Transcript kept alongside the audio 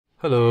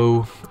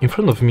Hello, in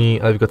front of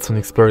me I've got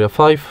SONY Xperia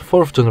 5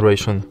 4th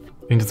generation.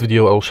 In this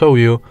video I'll show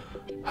you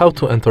how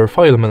to enter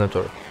File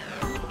Manager.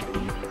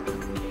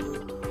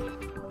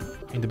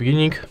 In the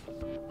beginning,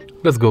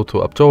 let's go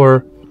to App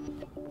Drawer,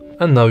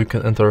 and now you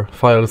can enter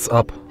Files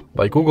app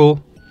by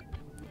Google.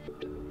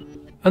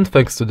 And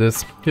thanks to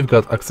this you've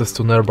got access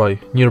to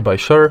nearby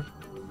share,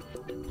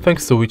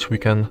 thanks to which we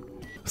can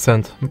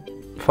send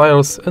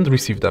files and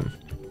receive them.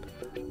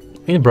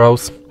 In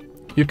Browse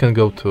you can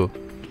go to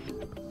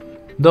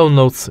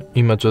Downloads,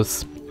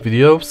 Images,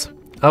 Videos,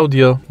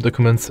 Audio,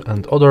 Documents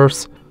and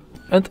Others,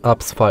 and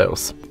Apps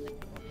Files.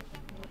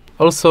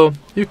 Also,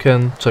 you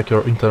can check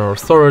your internal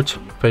storage,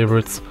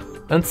 favorites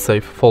and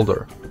save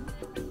folder.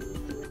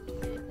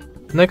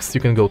 Next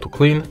you can go to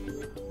Clean,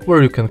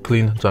 where you can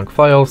clean junk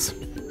files,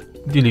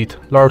 delete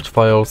large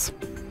files,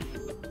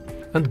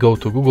 and go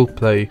to Google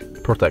Play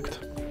Protect.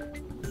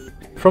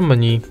 From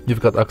menu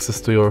you've got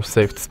access to your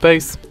saved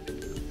space,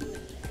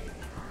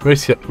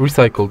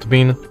 recycled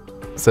bin,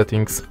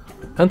 settings,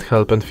 and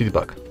help and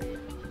feedback.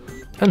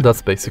 And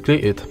that's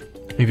basically it.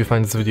 If you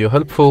find this video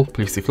helpful,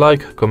 please leave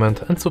like,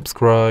 comment and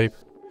subscribe.